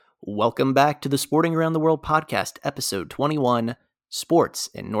Welcome back to the Sporting Around the World podcast, episode 21, Sports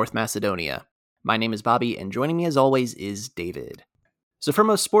in North Macedonia. My name is Bobby, and joining me as always is David. So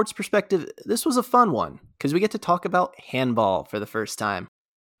from a sports perspective, this was a fun one, because we get to talk about handball for the first time.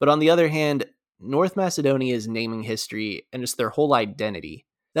 But on the other hand, North Macedonia's naming history and just their whole identity,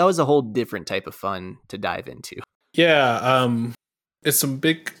 that was a whole different type of fun to dive into. Yeah, it's some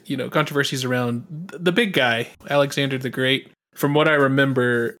big, controversies around the big guy, Alexander the Great. From what I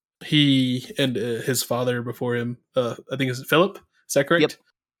remember, he and his father before him, I think it's Philip, is that correct? Yep.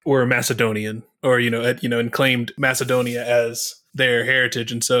 Were Macedonian, or and claimed Macedonia as their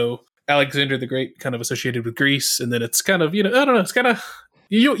heritage, and so Alexander the Great kind of associated with Greece, and then it's kind of, I don't know, it's kind of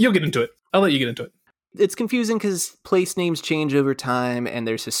you'll get into it. I'll let you get into it. It's confusing because place names change over time, and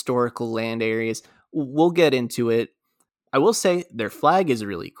there's historical land areas. We'll get into it. I will say their flag is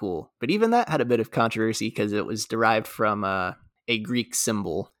really cool, but even that had a bit of controversy because it was derived from a Greek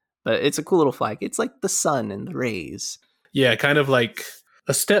symbol. But it's a cool little flag. It's like the sun and the rays. Yeah, kind of like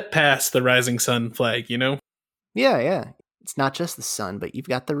a step past the rising sun flag, Yeah. It's not just the sun, but you've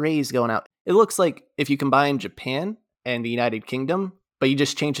got the rays going out. It looks like if you combine Japan and the United Kingdom, but you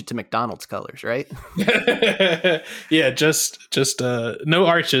just change it to McDonald's colors, right? Yeah, just no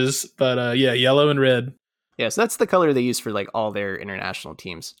arches, but yellow and red. Yeah, so that's the color they use for like all their international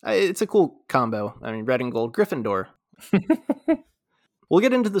teams. It's a cool combo. I mean, red and gold, Gryffindor. We'll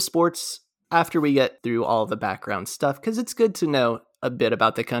get into the sports after we get through all the background stuff, because it's good to know a bit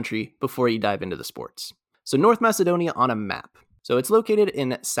about the country before you dive into the sports. So North Macedonia on a map. So it's located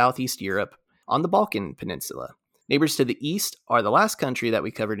in Southeast Europe on the Balkan Peninsula. Neighbors to the east are the last country that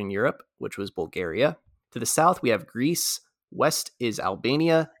we covered in Europe, which was Bulgaria. To the south, we have Greece. West is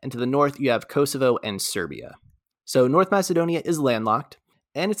Albania. And to the north, you have Kosovo and Serbia. So North Macedonia is landlocked,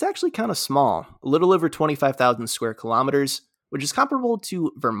 and it's actually kind of small, a little over 25,000 square kilometers, which is comparable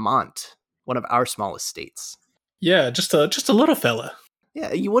to Vermont, one of our smallest states. Yeah, just a little fella.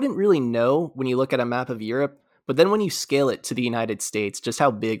 Yeah, you wouldn't really know when you look at a map of Europe, but then when you scale it to the United States, just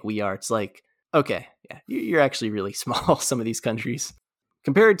how big we are, it's like, okay, yeah, you're actually really small, some of these countries.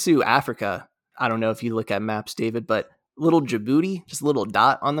 Compared to Africa, I don't know if you look at maps, David, but little Djibouti, just a little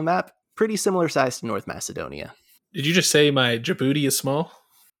dot on the map, pretty similar size to North Macedonia. Did you just say my Djibouti is small?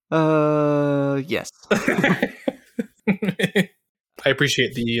 Yes. I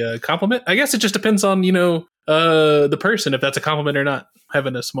appreciate the compliment. I guess it just depends on, the person, if that's a compliment or not,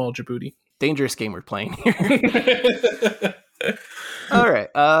 having a small Djibouti. Dangerous game we're playing here. All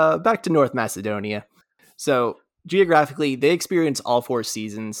right, back to North Macedonia. So geographically, they experience all four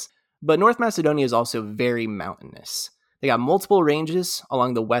seasons, but North Macedonia is also very mountainous. They got multiple ranges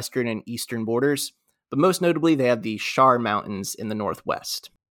along the western and eastern borders, but most notably, they have the Shar Mountains in the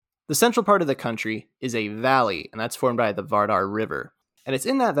northwest. The central part of the country is a valley, and that's formed by the Vardar River. And it's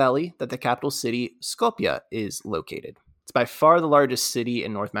in that valley that the capital city, Skopje, is located. It's by far the largest city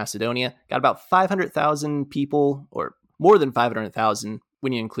in North Macedonia. Got about 500,000 people, or more than 500,000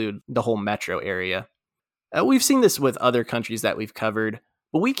 when you include the whole metro area. We've seen this with other countries that we've covered,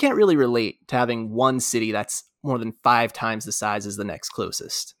 but we can't really relate to having one city that's more than 5 times the size as the next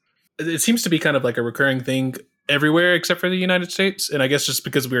closest. It seems to be kind of like a recurring thing everywhere except for the United States. And I guess just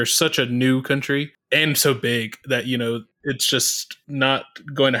because we're such a new country and so big that, it's just not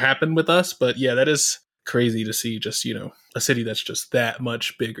going to happen with us. But yeah, that is crazy to see just, a city that's just that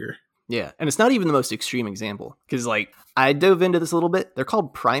much bigger. Yeah. And it's not even the most extreme example because I dove into this a little bit. They're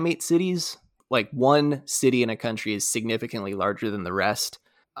called primate cities. Like one city in a country is significantly larger than the rest.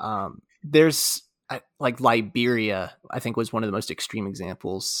 There's Liberia, I think was one of the most extreme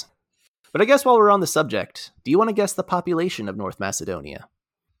examples. But I guess while we're on the subject, do you want to guess the population of North Macedonia?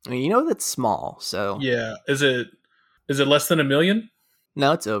 I mean, that's small, so... Yeah. Is it less than 1 million?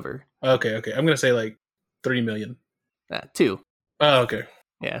 No, it's over. Okay. I'm going to say 3 million. 2. Oh, okay.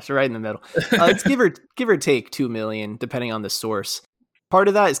 Yeah, so right in the middle. It's give or take 2 million, depending on the source. Part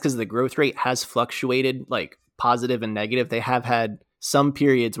of that is because the growth rate has fluctuated, positive and negative. They have had some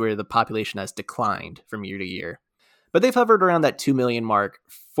periods where the population has declined from year to year. But they've hovered around that 2 million mark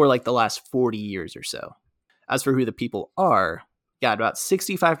for the last 40 years or so. As for who the people are, about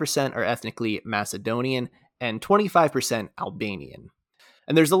 65% are ethnically Macedonian and 25% Albanian.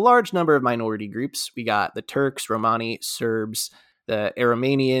 And there's a large number of minority groups. We got the Turks, Romani, Serbs, the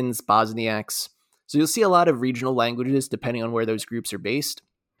Aromanians, Bosniaks. So you'll see a lot of regional languages depending on where those groups are based.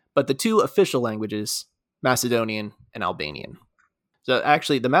 But the 2 official languages, Macedonian and Albanian. So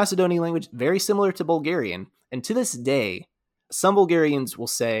actually, the Macedonian language, very similar to Bulgarian. And to this day, some Bulgarians will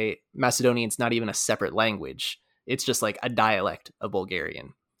say Macedonian's not even a separate language. It's just a dialect of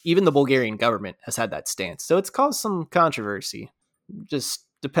Bulgarian. Even the Bulgarian government has had that stance. So it's caused some controversy. Just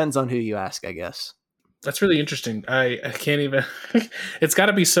Depends on who you ask, I guess. That's really interesting. I can't even. It's got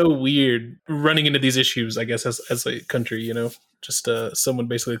to be so weird running into these issues, I guess, as a country, just someone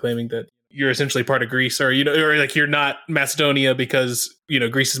basically claiming that you're essentially part of Greece, or or like you're not Macedonia because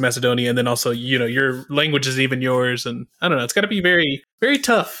Greece is Macedonia, and then also your language is even yours, and I don't know. It's got to be very, very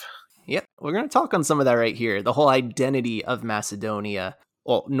tough. Yep, we're going to talk on some of that right here. The whole identity of Macedonia,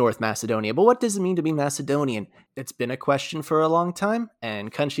 well, North Macedonia. But what does it mean to be Macedonian? It's been a question for a long time,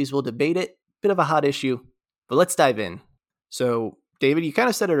 and countries will debate it. Bit of a hot issue, but let's dive in. So, David, you kind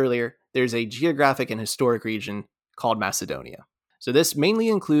of said it earlier. There's a geographic and historic region called Macedonia. So this mainly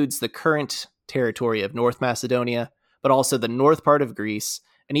includes the current territory of North Macedonia, but also the north part of Greece,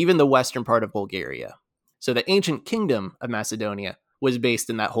 and even the western part of Bulgaria. So the ancient kingdom of Macedonia was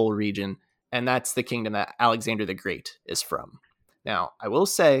based in that whole region, and that's the kingdom that Alexander the Great is from. Now, I will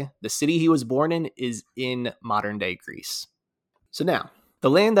say, the city he was born in is in modern-day Greece. So now, the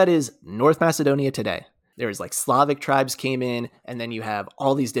land that is North Macedonia today, there's like Slavic tribes came in, and then you have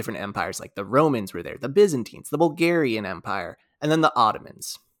all these different empires, like the Romans were there, the Byzantines, the Bulgarian Empire, and then the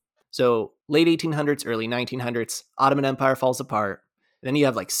Ottomans. So late 1800s, early 1900s, Ottoman Empire falls apart. And then you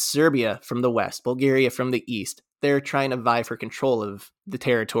have like Serbia from the west, Bulgaria from the east. They're trying to vie for control of the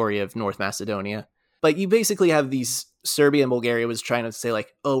territory of North Macedonia. But you basically have these, Serbia and Bulgaria was trying to say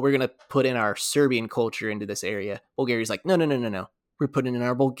like, oh, we're going to put in our Serbian culture into this area. Bulgaria's like, no. We're putting in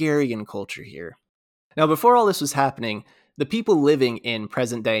our Bulgarian culture here. Now, before all this was happening, the people living in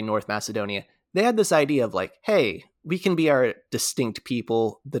present-day North Macedonia, they had this idea of like, hey, we can be our distinct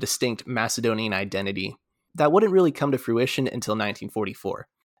people, the distinct Macedonian identity. That wouldn't really come to fruition until 1944.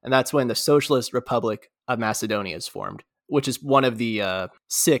 And that's when the Socialist Republic of Macedonia is formed, which is one of the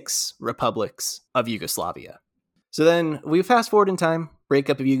 6 republics of Yugoslavia. So then we fast forward in time,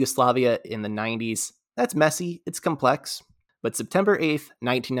 breakup of Yugoslavia in the 90s. That's messy, it's complex. But September 8th,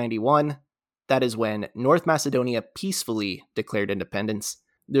 1991, that is when North Macedonia peacefully declared independence.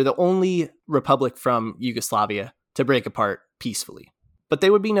 They're the only republic from Yugoslavia to break apart peacefully. But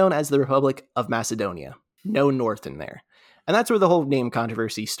they would be known as the Republic of Macedonia. No North in there. And that's where the whole name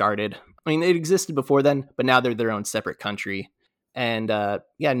controversy started. I mean, it existed before then, but now they're their own separate country. And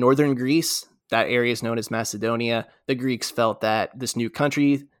northern Greece, that area is known as Macedonia. The Greeks felt that this new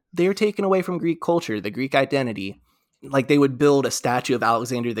country, they're taken away from Greek culture, the Greek identity. Like they would build a statue of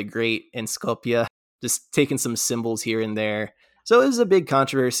Alexander the Great in Skopje, just taking some symbols here and there. So it was a big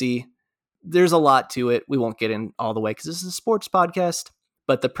controversy. There's a lot to it. We won't get in all the way because this is a sports podcast.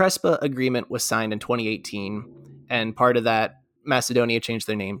 But the Prespa agreement was signed in 2018. And part of that, Macedonia changed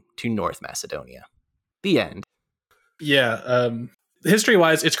their name to North Macedonia. The end. Yeah.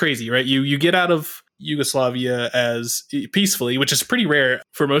 History-wise, it's crazy, right? You get out of Yugoslavia as peacefully, which is pretty rare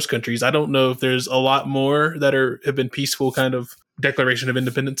for most countries. I don't know if there's a lot more that have been peaceful kind of declaration of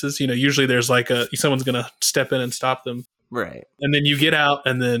independences. Usually there's like someone's going to step in and stop them. Right. And then you get out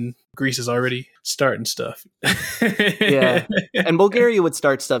and then Greece is already starting stuff. Yeah. And Bulgaria would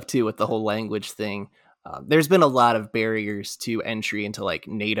start stuff too with the whole language thing. There's been a lot of barriers to entry into like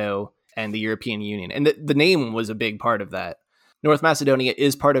NATO and the European Union. And the name was a big part of that. North Macedonia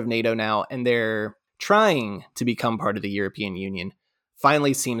is part of NATO now, and they're trying to become part of the European Union.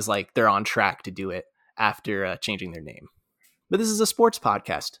 Finally seems like they're on track to do it after changing their name. But this is a sports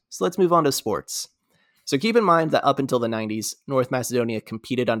podcast, so let's move on to sports. So keep in mind that up until the 90s, North Macedonia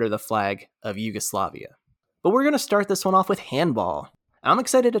competed under the flag of Yugoslavia. But we're going to start this one off with handball. I'm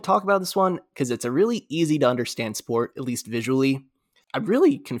excited to talk about this one because it's a really easy to understand sport, at least visually. I'm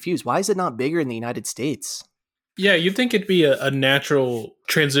really confused. Why is it not bigger in the United States? Yeah, you'd think it'd be a natural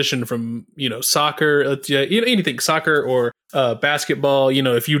transition from, soccer, anything, soccer or basketball.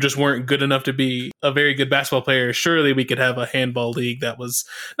 If you just weren't good enough to be a very good basketball player, surely we could have a handball league that was,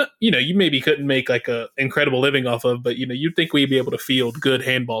 you maybe couldn't make like a incredible living off of, but, you'd think we'd be able to field good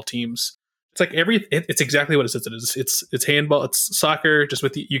handball teams. It's like it's exactly what it says it is. It's handball, it's soccer, just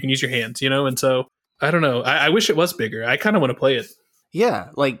with you can use your hands, and so I don't know. I wish it was bigger. I kind of want to play it. Yeah,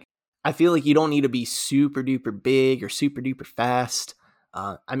 like I feel like you don't need to be super duper big or super duper fast.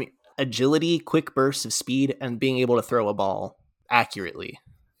 Agility, quick bursts of speed, and being able to throw a ball accurately.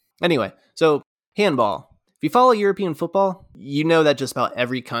 Anyway, so handball. If you follow European football, you know that just about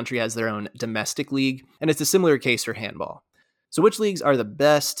every country has their own domestic league, and it's a similar case for handball. So which leagues are the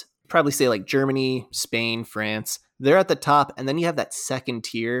best? Probably say like Germany, Spain, France. They're at the top, and then you have that second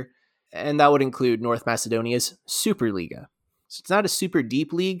tier, and that would include North Macedonia's Superliga. So it's not a super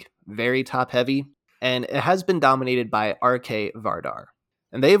deep league, very top heavy, and it has been dominated by RK Vardar.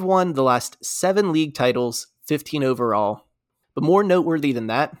 And they've won the last 7 league titles, 15 overall. But more noteworthy than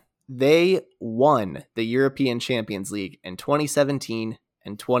that, they won the European Champions League in 2017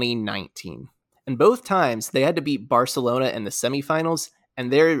 and 2019. And both times they had to beat Barcelona in the semifinals,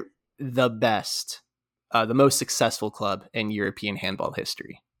 and they're the best, the most successful club in European handball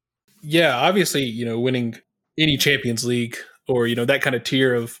history. Yeah, obviously, winning any Champions League or, that kind of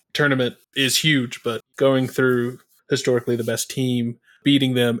tier of tournament is huge, but going through historically the best team,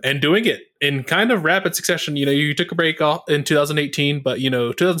 beating them and doing it in kind of rapid succession. You took a break off in 2018, but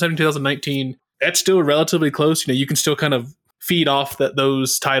 2017, 2019, that's still relatively close. You can still kind of feed off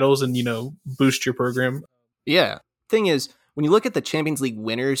those titles and, boost your program. Yeah. Thing is, when you look at the Champions League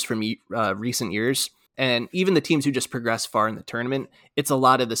winners from recent years, and even the teams who just progressed far in the tournament, it's a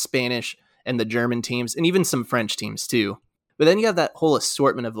lot of the Spanish and the German teams, and even some French teams too. But then you have that whole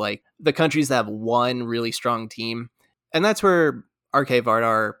assortment of like the countries that have one really strong team. And that's where RK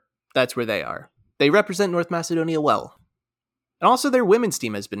Vardar, that's where they are. They represent North Macedonia well. And also their women's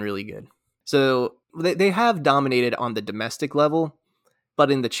team has been really good. So they have dominated on the domestic level, but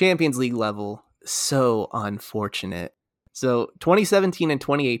in the Champions League level, so unfortunate. So 2017 and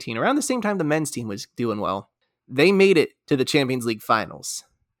 2018, around the same time the men's team was doing well, they made it to the Champions League finals.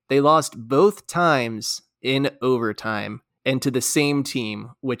 They lost both times in overtime and to the same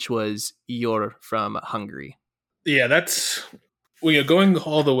team, which was Yor from Hungary. Yeah, that's going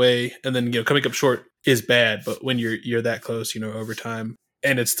all the way and then coming up short is bad, but when you're that close, overtime,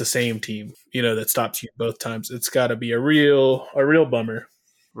 and it's the same team, that stops you both times, it's got to be a real bummer.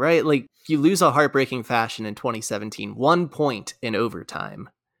 Right, like you lose a heartbreaking fashion in 2017, 1 point in overtime,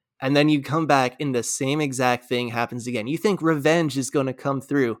 and then you come back and the same exact thing happens again. You think revenge is going to come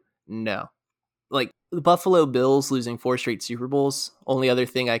through. No. Like the Buffalo Bills losing 4 straight Super Bowls, only other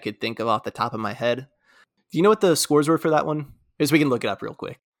thing I could think of off the top of my head. Do you know what the scores were for that one? Because we can look it up real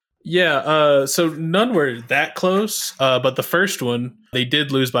quick. Yeah, so none were that close, but the first one, they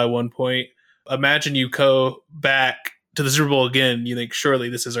did lose by 1 point. Imagine you go back to the Super Bowl again, you think, surely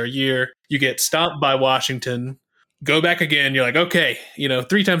this is our year. You get stomped by Washington, go back again, you're like, okay,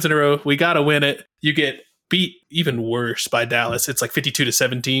 3 times in a row, we got to win it. You get beat even worse by Dallas. It's like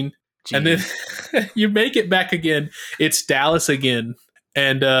 52-17. Jeez. And then you make it back again. It's Dallas again.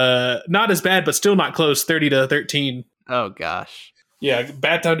 And not as bad, but still not close, 30-13. Oh, gosh. Yeah,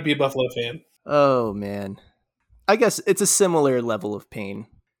 bad time to be a Buffalo fan. Oh, man. I guess it's a similar level of pain.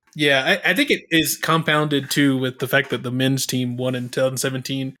 Yeah, I think it is compounded too with the fact that the men's team won in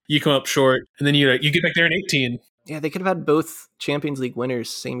 2017. You come up short, and then you get back there in 18. Yeah, they could have had both Champions League winners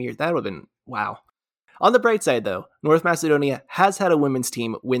same year. That would have been wow. On the bright side, though, North Macedonia has had a women's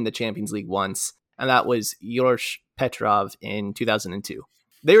team win the Champions League once, and that was Yorsh Petrov in 2002.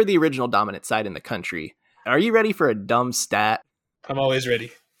 They were the original dominant side in the country. Are you ready for a dumb stat? I'm always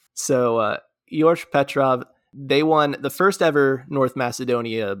ready. So, Yorsh Petrov, they won the first ever North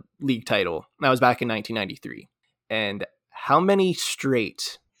Macedonia league title. That was back in 1993. And how many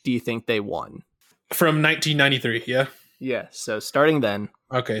straight do you think they won? From 1993, yeah? Yeah, so starting then.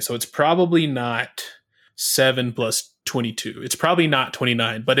 Okay, so it's probably not 7 plus 22. It's probably not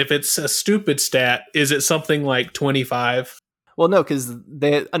 29. But if it's a stupid stat, is it something like 25? Well, no, because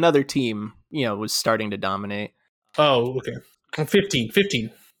another team, was starting to dominate. Oh, okay.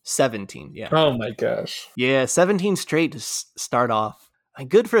 15. 17, yeah. Oh my gosh. Yeah, 17 straight to start off.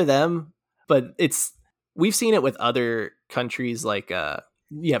 Good for them, but we've seen it with other countries, like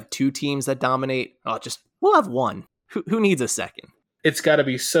you have 2 teams that dominate. We'll have one. Who needs a second? It's got to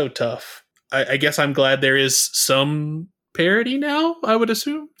be so tough. I guess I'm glad there is some parity now. I would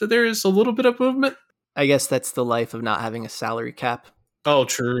assume that there is a little bit of movement. I guess that's the life of not having a salary cap. Oh,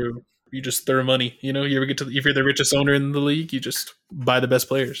 true. You just throw money. You ever if you're the richest owner in the league, you just buy the best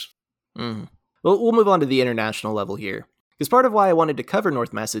players. Mm. Well, we'll move on to the international level here. Because part of why I wanted to cover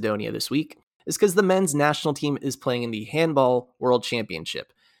North Macedonia this week is because the men's national team is playing in the Handball World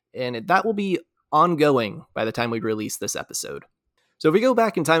Championship. And that will be ongoing by the time we release this episode. So if we go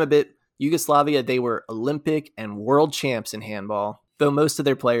back in time a bit, Yugoslavia, they were Olympic and world champs in handball, though most of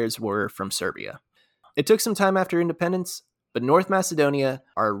their players were from Serbia. It took some time after independence, but North Macedonia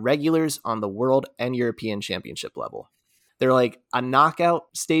are regulars on the world and European championship level. They're like a knockout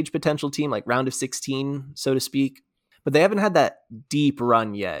stage potential team, like round of 16, so to speak, but they haven't had that deep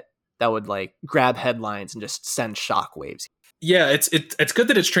run yet that would like grab headlines and just send shockwaves. Yeah, it's good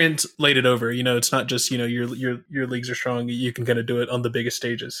that it's translated over. It's not just your leagues are strong. You can kind of do it on the biggest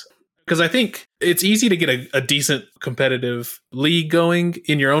stages. Because I think it's easy to get a decent competitive league going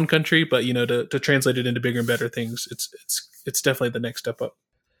in your own country, but to translate it into bigger and better things, it's definitely the next step up.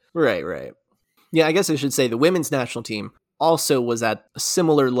 Right. Yeah, I guess I should say the women's national team also was at a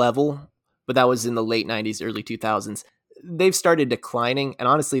similar level, but that was in the late 90s, early 2000s. They've started declining, and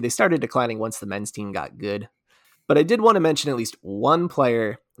honestly, they started declining once the men's team got good. But I did want to mention at least one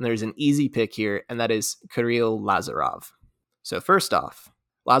player, and there's an easy pick here, and that is Kirill Lazarov. So first off,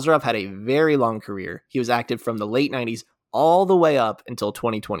 Lazarov had a very long career. He was active from the late 90s all the way up until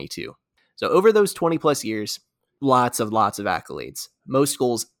 2022. So over those 20 plus years, lots of accolades. Most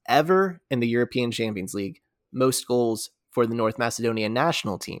goals ever in the European Champions League, most goals for the North Macedonia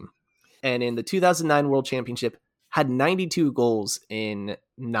national team. And in the 2009 World Championship, had 92 goals in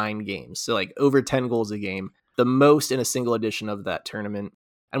 9 games. So like over 10 goals a game, the most in a single edition of that tournament.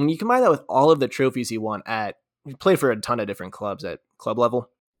 And when you combine that with all of the trophies he won he played for a ton of different clubs at club level.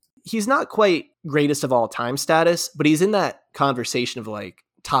 He's not quite greatest of all time status, but he's in that conversation of like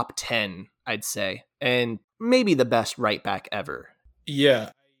top 10, I'd say, and maybe the best right back ever.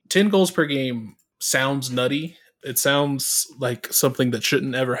 Yeah. 10 goals per game sounds nutty. It sounds like something that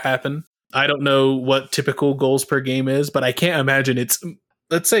shouldn't ever happen. I don't know what typical goals per game is, but I can't imagine it's,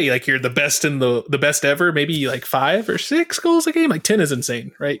 let's say like you're the best in the best ever, maybe like 5 or 6 goals a game. Like 10 is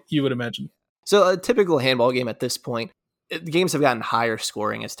insane, right? You would imagine. So a typical handball game at this point, the games have gotten higher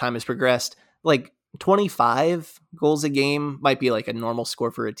scoring as time has progressed. Like 25 goals a game might be like a normal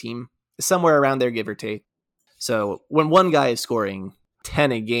score for a team, somewhere around there, give or take. So when one guy is scoring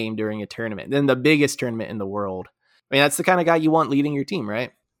 10 a game during a tournament, then the biggest tournament in the world, I mean, that's the kind of guy you want leading your team,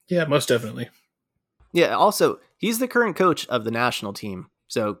 right? Yeah, most definitely. Yeah, also, he's the current coach of the national team.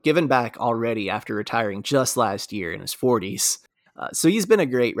 So given back already after retiring just last year in his 40s. So he's been a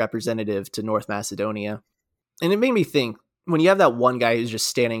great representative to North Macedonia. And it made me think, when you have that one guy who's just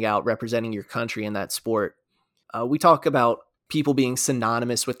standing out representing your country in that sport, we talk about people being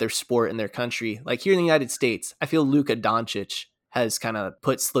synonymous with their sport and their country. Like here in the United States, I feel Luka Doncic has kind of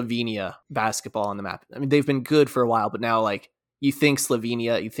put Slovenia basketball on the map. I mean, they've been good for a while, but now like you think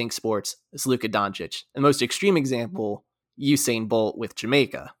Slovenia, you think sports, it's Luka Doncic. The most extreme example, Usain Bolt with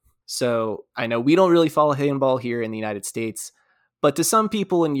Jamaica. So I know we don't really follow handball here in the United States, but to some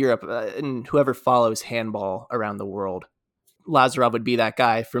people in Europe and whoever follows handball around the world, Lazarov would be that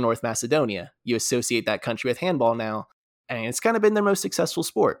guy for North Macedonia. You associate that country with handball now, and it's kind of been their most successful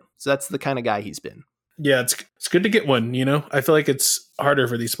sport. So that's the kind of guy he's been. Yeah, it's good to get one, you know? I feel like it's harder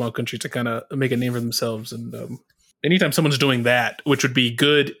for these small countries to kind of make a name for themselves. And anytime someone's doing that, which would be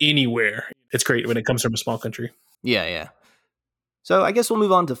good anywhere, it's great when it comes from a small country. Yeah. So I guess we'll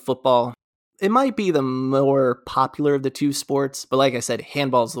move on to football. It might be the more popular of the two sports, but like I said,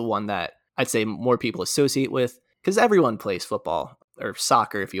 handball is the one that I'd say more people associate with because everyone plays football, or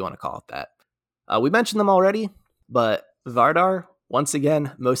soccer if you want to call it that. We mentioned them already, but Vardar, once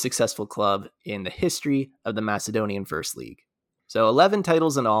again, most successful club in the history of the Macedonian First League. So 11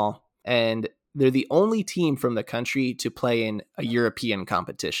 titles in all, and they're the only team from the country to play in a European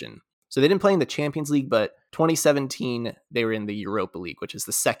competition. So they didn't play in the Champions League, but 2017, they were in the Europa League, which is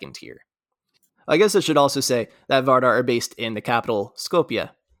the second tier. I guess I should also say that Vardar are based in the capital, Skopje.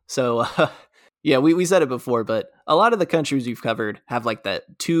 So, yeah, we said it before, but a lot of the countries we've covered have like the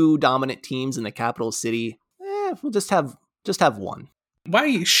 2 dominant teams in the capital city. We'll just have one.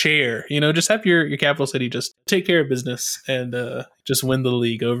 Why share? You know, just have your capital city just take care of business and just win the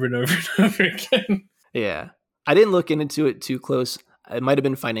league over and over and over again. Yeah. I didn't look into it too close. It might have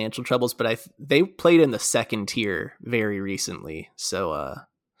been financial troubles, but they played in the second tier very recently. So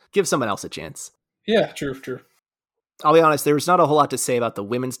give someone else a chance. Yeah, true. I'll be honest, there was not a whole lot to say about the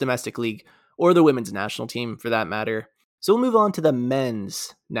women's domestic league or the women's national team for that matter. So we'll move on to the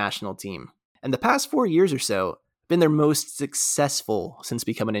men's national team. And the past 4 years or so been their most successful since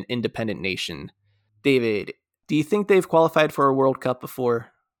becoming an independent nation. David, do you think they've qualified for a World Cup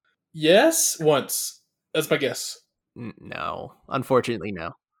before? Yes, once. That's my guess. No, unfortunately,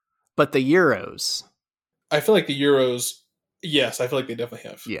 no. But the Euros. I feel like the Euros, yes, I feel like they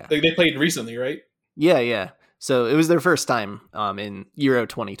definitely have. Yeah. They played recently, right? Yeah. So it was their first time in Euro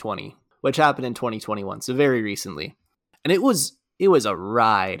 2020, which happened in 2021, so very recently. And it was a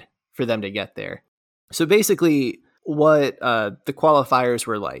ride for them to get there. So basically what the qualifiers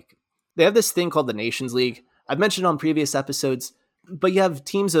were like, they have this thing called the Nations League. I've mentioned on previous episodes, but you have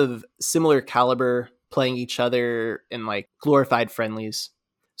teams of similar caliber playing each other in like glorified friendlies.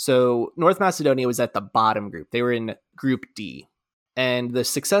 So North Macedonia was at the bottom group. They were in Group D. And the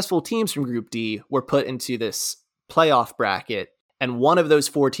successful teams from Group D were put into this playoff bracket. And one of those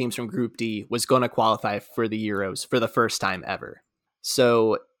 4 teams from Group D was going to qualify for the Euros for the first time ever.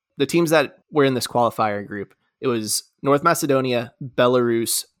 So the teams that were in this qualifier group, it was North Macedonia,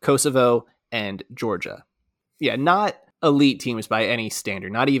 Belarus, Kosovo, and Georgia. Yeah, not elite teams by any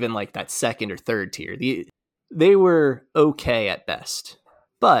standard, not even like that second or third tier. They were okay at best.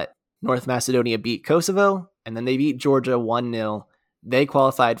 But North Macedonia beat Kosovo, and then they beat Georgia 1-0. They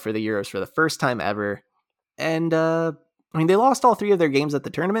qualified for the Euros for the first time ever. And, they lost all 3 of their games at the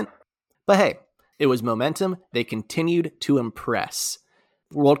tournament. But hey, it was momentum. They continued to impress.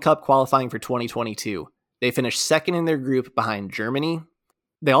 World Cup qualifying for 2022. They finished second in their group behind Germany.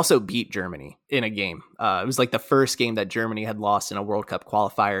 They also beat Germany in a game. It was like the first game that Germany had lost in a World Cup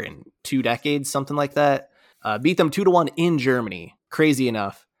qualifier in 2 decades, something like that. Beat them 2-1 in Germany. Crazy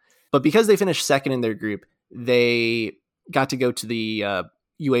enough. But because they finished second in their group, they got to go to the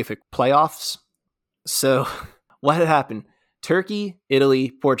UEFA playoffs. So what had happened? Turkey,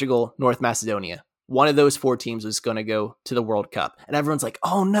 Italy, Portugal, North Macedonia. One of those 4 teams was going to go to the World Cup. And everyone's like,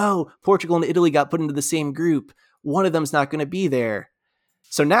 oh no, Portugal and Italy got put into the same group. One of them's not going to be there.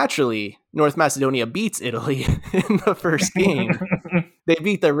 So naturally, North Macedonia beats Italy in the first game. They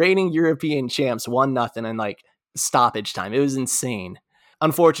beat the reigning European champs 1-0 in like stoppage time. It was insane.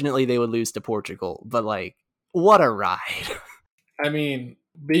 Unfortunately, they would lose to Portugal, but like, what a ride. I mean,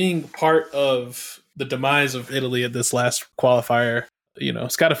 being part of the demise of Italy at this last qualifier,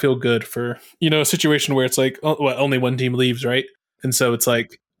 it's got to feel good for, a situation where it's like, only one team leaves, right? And so it's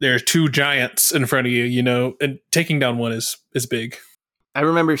like, there are 2 giants in front of you, and taking down one is big. I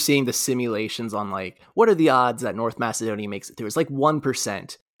remember seeing the simulations on like, what are the odds that North Macedonia makes it through? It's like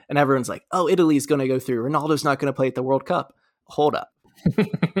 1%. And everyone's like, oh, Italy's going to go through. Ronaldo's not going to play at the World Cup. Hold up.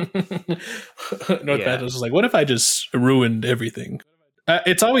 North Macedonia's like, what if I just ruined everything?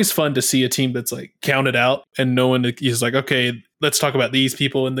 It's always fun to see a team that's like counted out and no one is like, okay, let's talk about these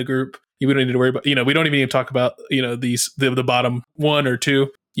people in the group. We don't need to worry about, we don't even need to talk about, the bottom 1 or 2,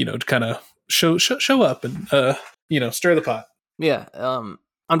 to kind of show up and, stir the pot. Yeah.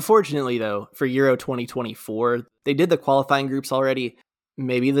 Unfortunately, though, for Euro 2024, they did the qualifying groups already.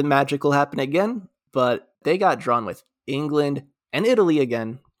 Maybe the magic will happen again, but they got drawn with England and Italy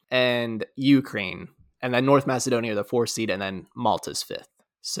again and Ukraine. And then North Macedonia, the 4th seed, and then Malta's 5th.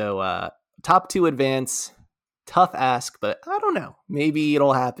 So top 2 advance. Tough ask, but I don't know. Maybe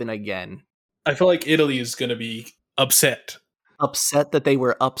it'll happen again. I feel like Italy is going to be upset. Upset that they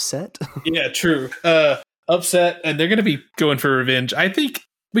were upset? Yeah, true. Upset, and they're going to be going for revenge. I think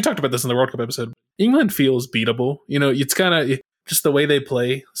we talked about this in the World Cup episode. England feels beatable. It's kind of just the way they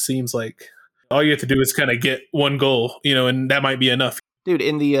play seems like all you have to do is kind of get 1 goal, and that might be enough. Dude,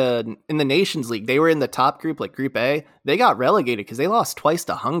 in the Nations League, they were in the top group, like Group A. They got relegated because they lost twice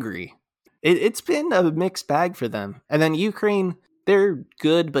to Hungary. It's been a mixed bag for them. And then Ukraine, they're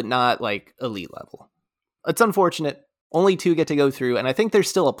good, but not like elite level. It's unfortunate. Only 2 get to go through, and I think there's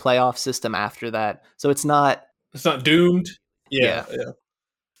still a playoff system after that. So it's not doomed. Yeah.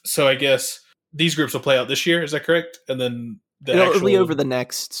 So I guess these groups will play out this year. Is that correct? And then it'll be over the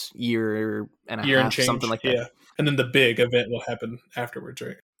next year and a half, something like that. Yeah. And then the big event will happen afterwards,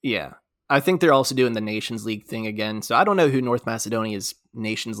 right? Yeah. I think they're also doing the Nations League thing again. So I don't know who North Macedonia's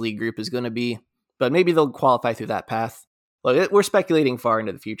Nations League group is going to be, but maybe they'll qualify through that path. Look, we're speculating far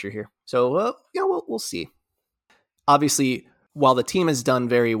into the future here. So, we'll see. Obviously, while the team has done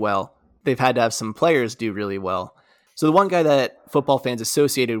very well, they've had to have some players do really well. So the one guy that football fans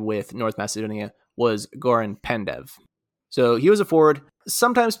associated with North Macedonia was Goran Pendev. So he was a forward,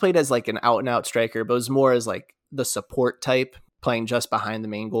 sometimes played as like an out-and-out striker, but was more as like the support type, playing just behind the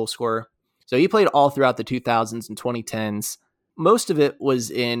main goal scorer. So he played all throughout the 2000s and 2010s. Most of it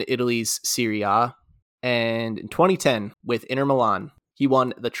was in Italy's Serie A. And in 2010, with Inter Milan, he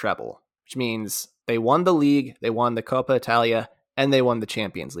won the treble, which means they won the league, they won the Coppa Italia, and they won the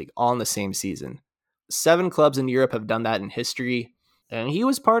Champions League all in the same season. 7 clubs in Europe have done that in history, and he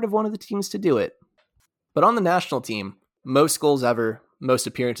was part of one of the teams to do it. But on the national team, most goals ever, most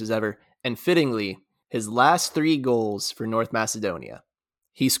appearances ever, and fittingly, his last 3 goals for North Macedonia.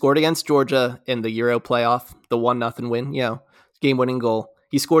 He scored against Georgia in the Euro playoff, the 1-0 win, game-winning goal.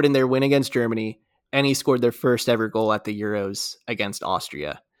 He scored in their win against Germany, and he scored their first ever goal at the Euros against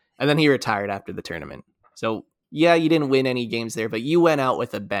Austria. And then he retired after the tournament. So, yeah, you didn't win any games there, but you went out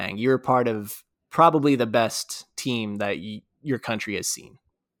with a bang. You were part of probably the best team that your country has seen.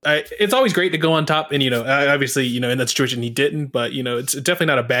 It's always great to go on top. And, obviously, in that situation, he didn't. But, it's definitely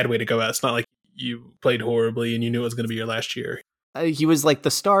not a bad way to go out. It's not like you played horribly and you knew it was going to be your last year. He was like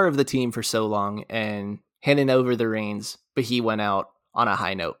the star of the team for so long and handing over the reins, but he went out on a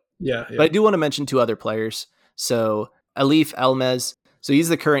high note. Yeah. But I do want to mention 2 other players. So Alif Elmez. So he's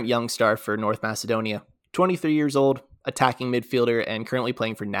the current young star for North Macedonia. 23 years old, attacking midfielder, and currently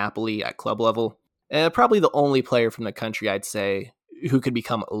playing for Napoli at club level. Probably the only player from the country, I'd say, who could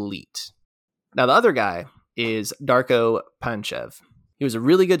become elite. Now, the other guy is Darko Panchev. He was a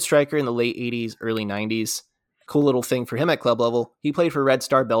really good striker in the late 80s, early 90s. Cool little thing for him at club level. He played for Red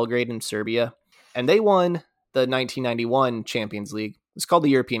Star Belgrade in Serbia, and they won the 1991 Champions League. It was called the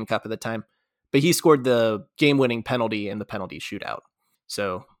European Cup at the time. but he scored the game-winning penalty in the penalty shootout.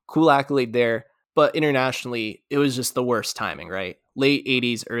 So cool accolade there. But internationally, it was just the worst timing, right? Late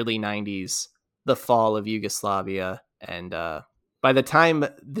 80s, early 90s, the fall of Yugoslavia. And by the time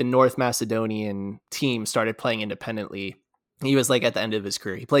the North Macedonian team started playing independently, he was like at the end of his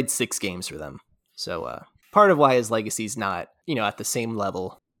career. He played 6 games for them. So part of why his legacy's not, at the same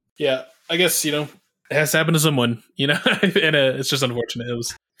level. Yeah, I guess, it has to happen to someone, and it's just unfortunate. It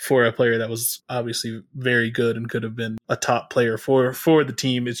was for a player that was obviously very good and could have been a top player for the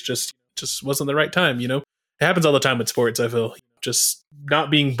team. It's just wasn't the right time, It happens all the time with sports, I feel. Just not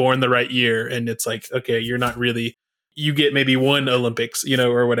being born the right year, and it's like, okay, you're not really, you get maybe one Olympics,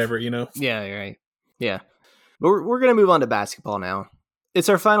 or whatever, Yeah, you're right. Yeah. But we're going to move on to basketball now. It's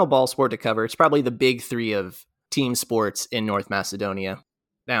our final ball sport to cover. It's probably the big 3 of team sports in North Macedonia.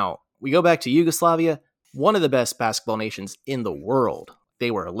 Now, we go back to Yugoslavia, one of the best basketball nations in the world. They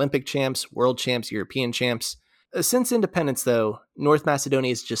were Olympic champs, world champs, European champs. Since independence, though, North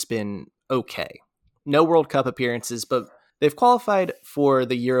Macedonia has just been okay. No World Cup appearances, but they've qualified for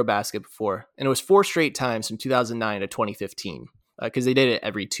the Eurobasket before, and it was 4 straight times from 2009 to 2015, because they did it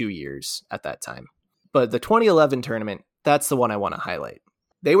every 2 years at that time. But the 2011 tournament, that's the one I want to highlight.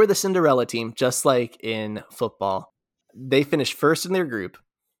 They were the Cinderella team, just like in football. They finished first in their group.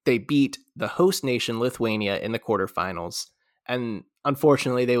 They beat the host nation, Lithuania, in the quarterfinals. And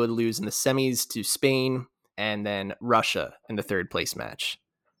unfortunately, they would lose in the semis to Spain and then Russia in the 3rd place match.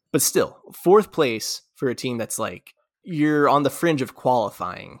 But still, 4th place for a team that's like, you're on the fringe of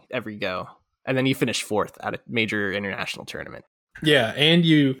qualifying every go. And then you finish 4th at a major international tournament. Yeah, and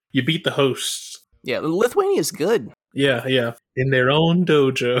you beat the hosts. Yeah, Lithuania is good. Yeah. In their own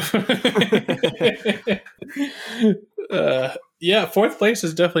dojo. Yeah, 4th place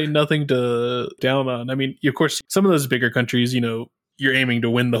is definitely nothing to down on. I mean, of course, some of those bigger countries, you're aiming to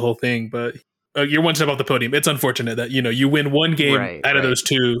win the whole thing, but you're one step off the podium. It's unfortunate that, you win one game out of those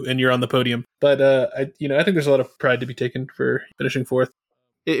 2 and you're on the podium. But, I think there's a lot of pride to be taken for finishing 4th.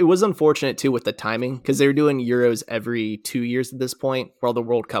 It was unfortunate, too, with the timing, because they were doing Euros every 2 years at this point, while the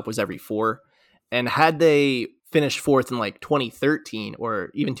World Cup was every 4. And had they finished 4th in like 2013 or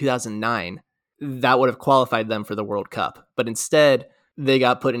even 2009, that would have qualified them for the World Cup. But instead, they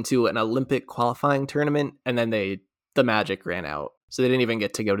got put into an Olympic qualifying tournament, and then the magic ran out. So they didn't even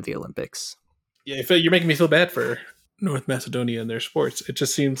get to go to the Olympics. Yeah, you're making me feel bad for North Macedonia and their sports. It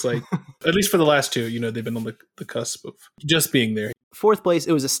just seems like, at least for the last 2, they've been on the cusp of just being there. 4th place,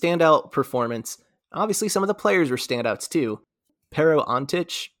 it was a standout performance. Obviously, some of the players were standouts too. Pero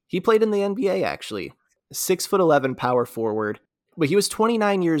Antic, he played in the NBA actually. 6'11" power forward, but he was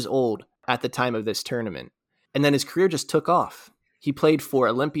 29 years old at the time of this tournament. And then his career just took off. He played for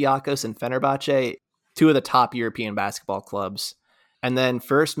Olympiacos and Fenerbahce, 2 of the top European basketball clubs. And then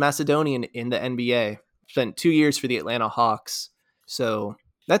first Macedonian in the NBA. Spent 2 years for the Atlanta Hawks. So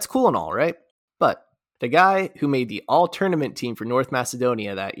that's cool and all, right? But the guy who made the all-tournament team for North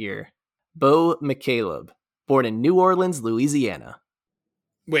Macedonia that year, Bo McCaleb, born in New Orleans, Louisiana.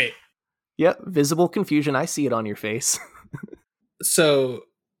 Wait. Yep, visible confusion. I see it on your face. So,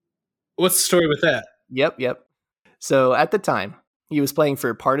 what's the story with that? Yep. So at the time, he was playing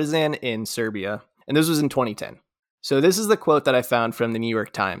for Partizan in Serbia, and this was in 2010. So this is the quote that I found from the New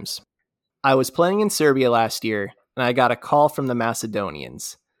York Times. I was playing in Serbia last year, and I got a call from the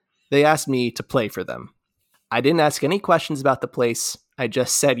Macedonians. They asked me to play for them. I didn't ask any questions about the place. I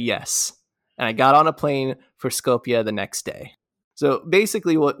just said yes. And I got on a plane for Skopje the next day. So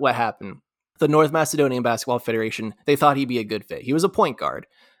basically what happened, the North Macedonian Basketball Federation, they thought he'd be a good fit. He was a point guard,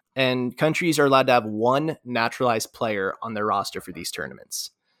 and countries are allowed to have one naturalized player on their roster for these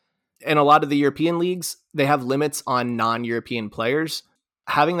tournaments. And a lot of the European leagues, they have limits on non-European players.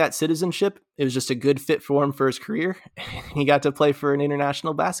 Having that citizenship, it was just a good fit for him for his career. He got to play for an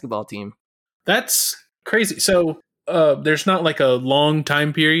international basketball team. That's crazy. So there's not like a long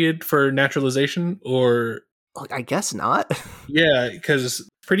time period for naturalization, or I guess not. Yeah, because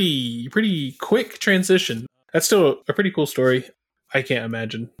pretty quick transition. That's still a pretty cool story. I can't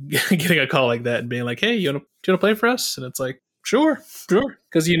imagine getting a call like that and being like, "Hey, do you want to play for us?" And it's like, "Sure,"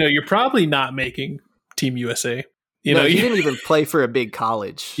 because you're probably not making Team USA. He didn't even play for a big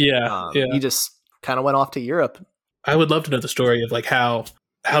college. Yeah. He just kind of went off to Europe. I would love to know the story of like how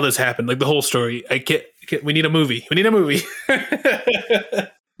this happened, like the whole story. We need a movie.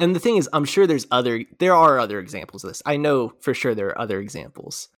 And the thing is, I'm sure there are other examples of this. I know for sure there are other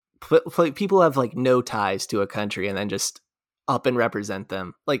examples. People have like no ties to a country and then just up and represent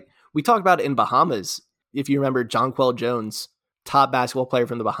them. Like we talked about it in Bahamas. If you remember, Jonquel Jones, top basketball player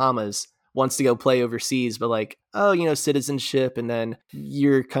from the Bahamas, wants to go play overseas, but like, oh, citizenship, and then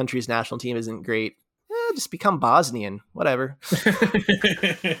your country's national team isn't great. Just become Bosnian, whatever.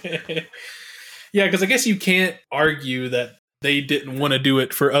 Yeah, because I guess you can't argue that they didn't want to do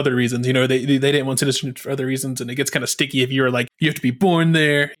it for other reasons. They didn't want citizenship for other reasons, and it gets kind of sticky if you're like, you have to be born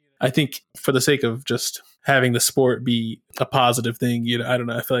there. I think for the sake of just having the sport be a positive thing, I don't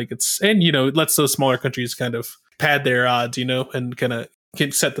know. I feel like it lets those smaller countries kind of pad their odds, and kind of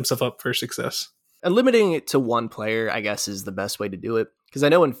can set themselves up for success. And limiting it to one player, I guess, is the best way to do it. Because I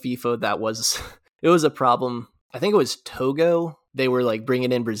know in FIFA it was a problem. I think it was Togo. They were like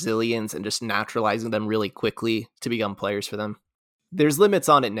bringing in Brazilians and just naturalizing them really quickly to become players for them. There's limits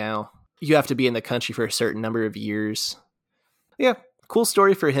on it now. You have to be in the country for a certain number of years. Yeah, cool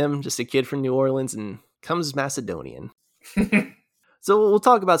story for him. Just a kid from New Orleans and comes Macedonian. So we'll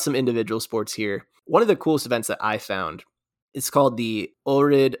talk about some individual sports here. One of the coolest events that I found is called the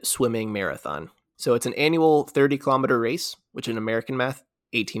Ohrid Swimming Marathon. So it's an annual 30-kilometer race, which in American math,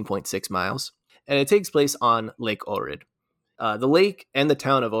 18.6 miles. And it takes place on Lake Ohrid. The lake and the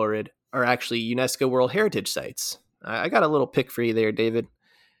town of Ohrid are actually UNESCO World Heritage Sites. I got a little pick for you there, David.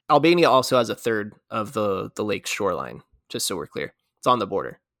 Albania also has a third of the lake's shoreline, just so we're clear. It's on the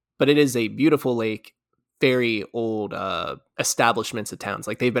border. But it is a beautiful lake, very old establishments of towns.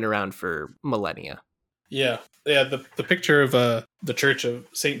 Like they've been around for millennia. Yeah. The picture of the Church of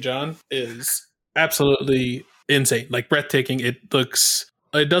St. John is absolutely insane, like breathtaking. It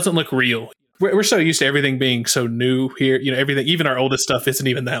doesn't look real. We're so used to everything being so new here. Everything, even our oldest stuff isn't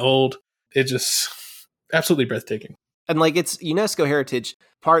even that old. It just absolutely breathtaking. And like it's UNESCO heritage,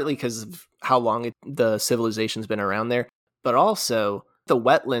 partly because of how long the civilization's been around there, but also the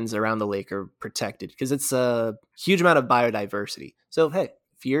wetlands around the lake are protected because it's a huge amount of biodiversity. So, hey,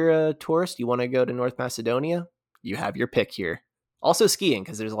 if you're a tourist, you want to go to North Macedonia, you have your pick here. Also skiing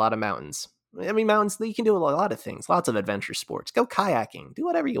because there's a lot of mountains. I mean, mountains, you can do a lot of things, lots of adventure sports. Go kayaking, do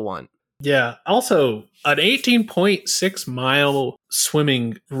whatever you want. Yeah. Also, an 18.6 mile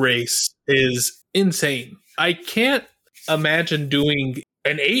swimming race is insane. I can't imagine doing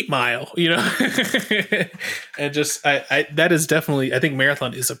an 8 mile, and just, that is definitely, I think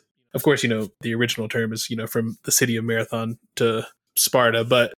marathon is of course, the original term is, from the city of Marathon to Sparta,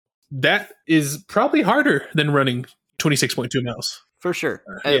 but that is probably harder than running 26.2 miles. For sure.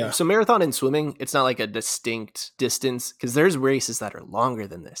 Yeah. So marathon and swimming, it's not like a distinct distance because there's races that are longer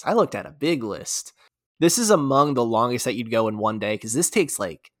than this. I looked at a big list. This is among the longest that you'd go in one day because this takes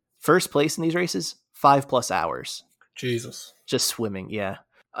like first place in these races, 5+ hours. Jesus. Just swimming. Yeah.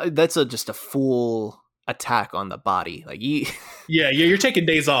 That's just a full attack on the body. Like Yeah. You're taking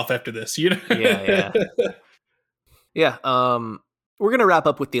days off after this, Yeah. Yeah. We're going to wrap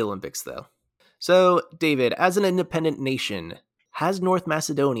up with the Olympics though. So David, as an independent nation, has North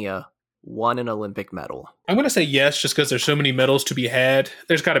Macedonia won an Olympic medal? I'm going to say yes, just because there's so many medals to be had.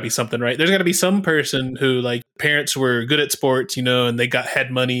 There's got to be something, right? There's got to be some person who, like, parents were good at sports, and they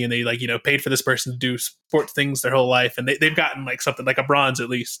had money and they, like, paid for this person to do sports things their whole life. And they've gotten, like, something like a bronze at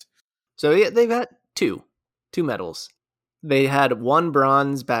least. So, yeah, they've had two medals. They had one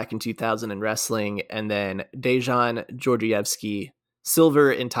bronze back in 2000 in wrestling, and then Dejan Georgievsky silver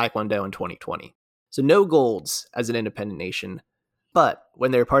in Taekwondo in 2020. So no golds as an independent nation. But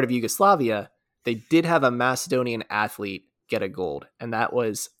when they were part of Yugoslavia, they did have a Macedonian athlete get a gold, and that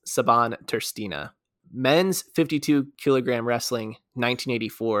was Saban Terstina. Men's 52 kilogram wrestling,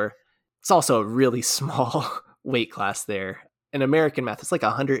 1984. It's also a really small weight class there. In American math, it's like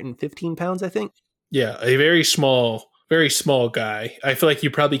 115 pounds, I think. Yeah, a very small guy. I feel like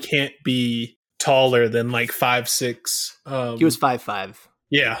you probably can't be taller than like 5'6". He was 5'5".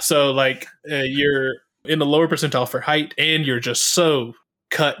 Yeah, so like you're in the lower percentile for height, and you're just so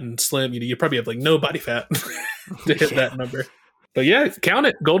cut and slim. You probably have like no body fat to hit that number. But yeah, count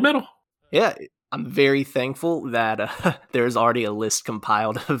it, gold medal. Yeah, I'm very thankful that there's already a list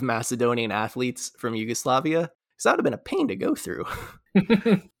compiled of Macedonian athletes from Yugoslavia, because that would have been a pain to go through.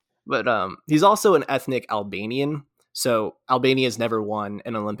 But he's also an ethnic Albanian, so Albania's never won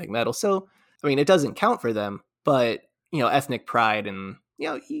an Olympic medal. So, I mean, it doesn't count for them, but, ethnic pride and,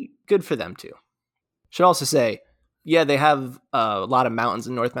 good for them too. Should also say, yeah, they have a lot of mountains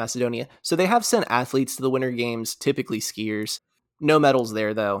in North Macedonia, so they have sent athletes to the Winter Games, typically skiers. No medals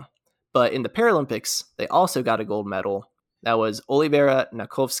there, though. But in the Paralympics, they also got a gold medal. That was Olivera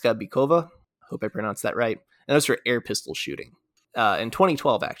Nakovska-Bikova. Hope I pronounced that right. And that was for air pistol shooting. In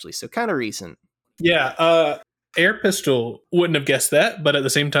 2012, actually, so kind of recent. Yeah, air pistol, wouldn't have guessed that, but at the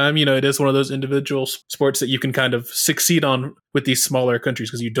same time, it is one of those individual sports that you can kind of succeed on with these smaller countries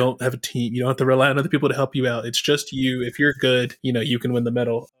because you don't have a team. You don't have to rely on other people to help you out. It's just you. If you're good, you can win the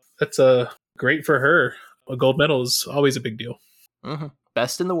medal. That's great for her. A gold medal is always a big deal. Mm-hmm.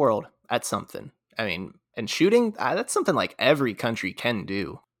 Best in the world at something. I mean, and shooting, that's something like every country can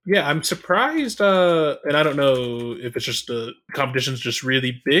do. Yeah, I'm surprised, and I don't know if it's just competition's just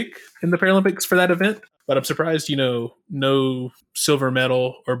really big in the Paralympics for that event, but I'm surprised, no silver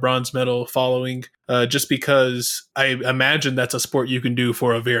medal or bronze medal following, just because I imagine that's a sport you can do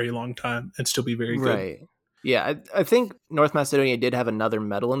for a very long time and still be very good. Right. Yeah, I think North Macedonia did have another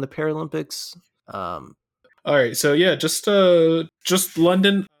medal in the Paralympics. All right, so yeah, just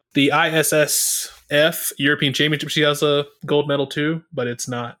London. The ISSF European Championship, she has a gold medal too, but it's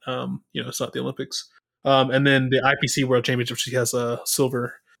not, it's not the Olympics. And then the IPC World Championship, she has a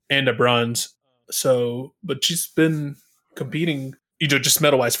silver and a bronze. So, but she's been competing, just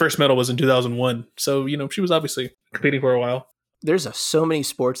medal wise. First medal was in 2001. So, she was obviously competing for a while. There's so many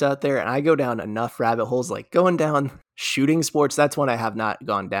sports out there, and I go down enough rabbit holes, like going down shooting sports. That's one I have not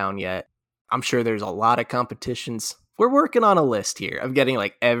gone down yet. I'm sure there's a lot of competitions. We're working on a list here of getting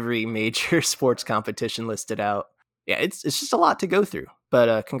like every major sports competition listed out. Yeah, it's just a lot to go through,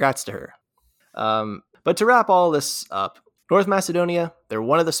 but congrats to her. But to wrap all this up, North Macedonia, they're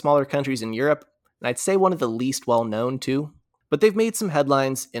one of the smaller countries in Europe, and I'd say one of the least well known too, but they've made some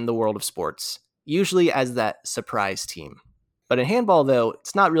headlines in the world of sports, usually as that surprise team. But in handball, though,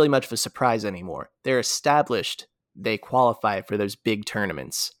 it's not really much of a surprise anymore. They're established, they qualify for those big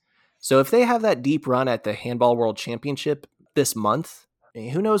tournaments. So if they have that deep run at the Handball World Championship this month,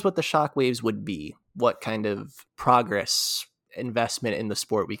 who knows what the shockwaves would be? What kind of progress, investment in the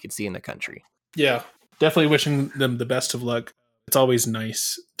sport we could see in the country? Yeah, definitely wishing them the best of luck. It's always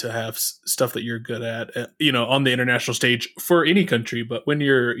nice to have stuff that you're good at, on the international stage for any country. But when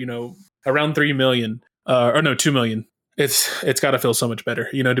you're, around 3 million, 2 million, it's got to feel so much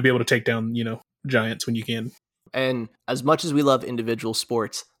better, to be able to take down, giants when you can. And as much as we love individual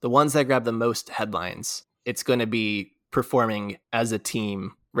sports, the ones that grab the most headlines, it's going to be performing as a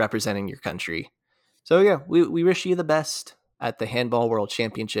team representing your country. So yeah, we wish you the best at the Handball World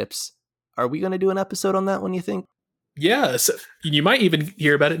Championships. Are we going to do an episode on that one, you think? Yeah, so you might even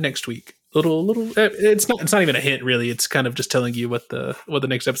hear about it next week. Little, it's not even a hint really. It's kind of just telling you what the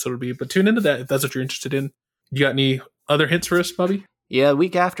next episode would be. But tune into that if that's what you're interested in. You got any other hints for us, Bobby? Yeah,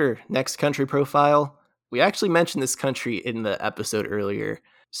 week after next country profile. We actually mentioned this country in the episode earlier.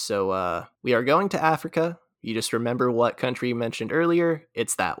 So we are going to Africa. You just remember what country you mentioned earlier.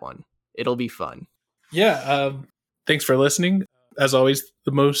 It's that one. It'll be fun. Yeah. Thanks for listening. As always,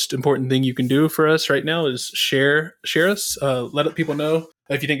 the most important thing you can do for us right now is share us. Let people know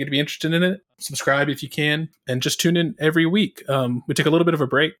if you think you'd be interested in it. Subscribe if you can. And just tune in every week. We took a little bit of a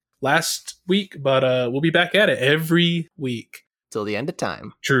break last week, but we'll be back at it every week. Till the end of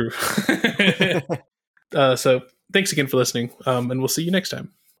time. True. So thanks again for listening, and we'll see you next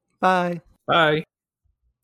time. Bye. Bye.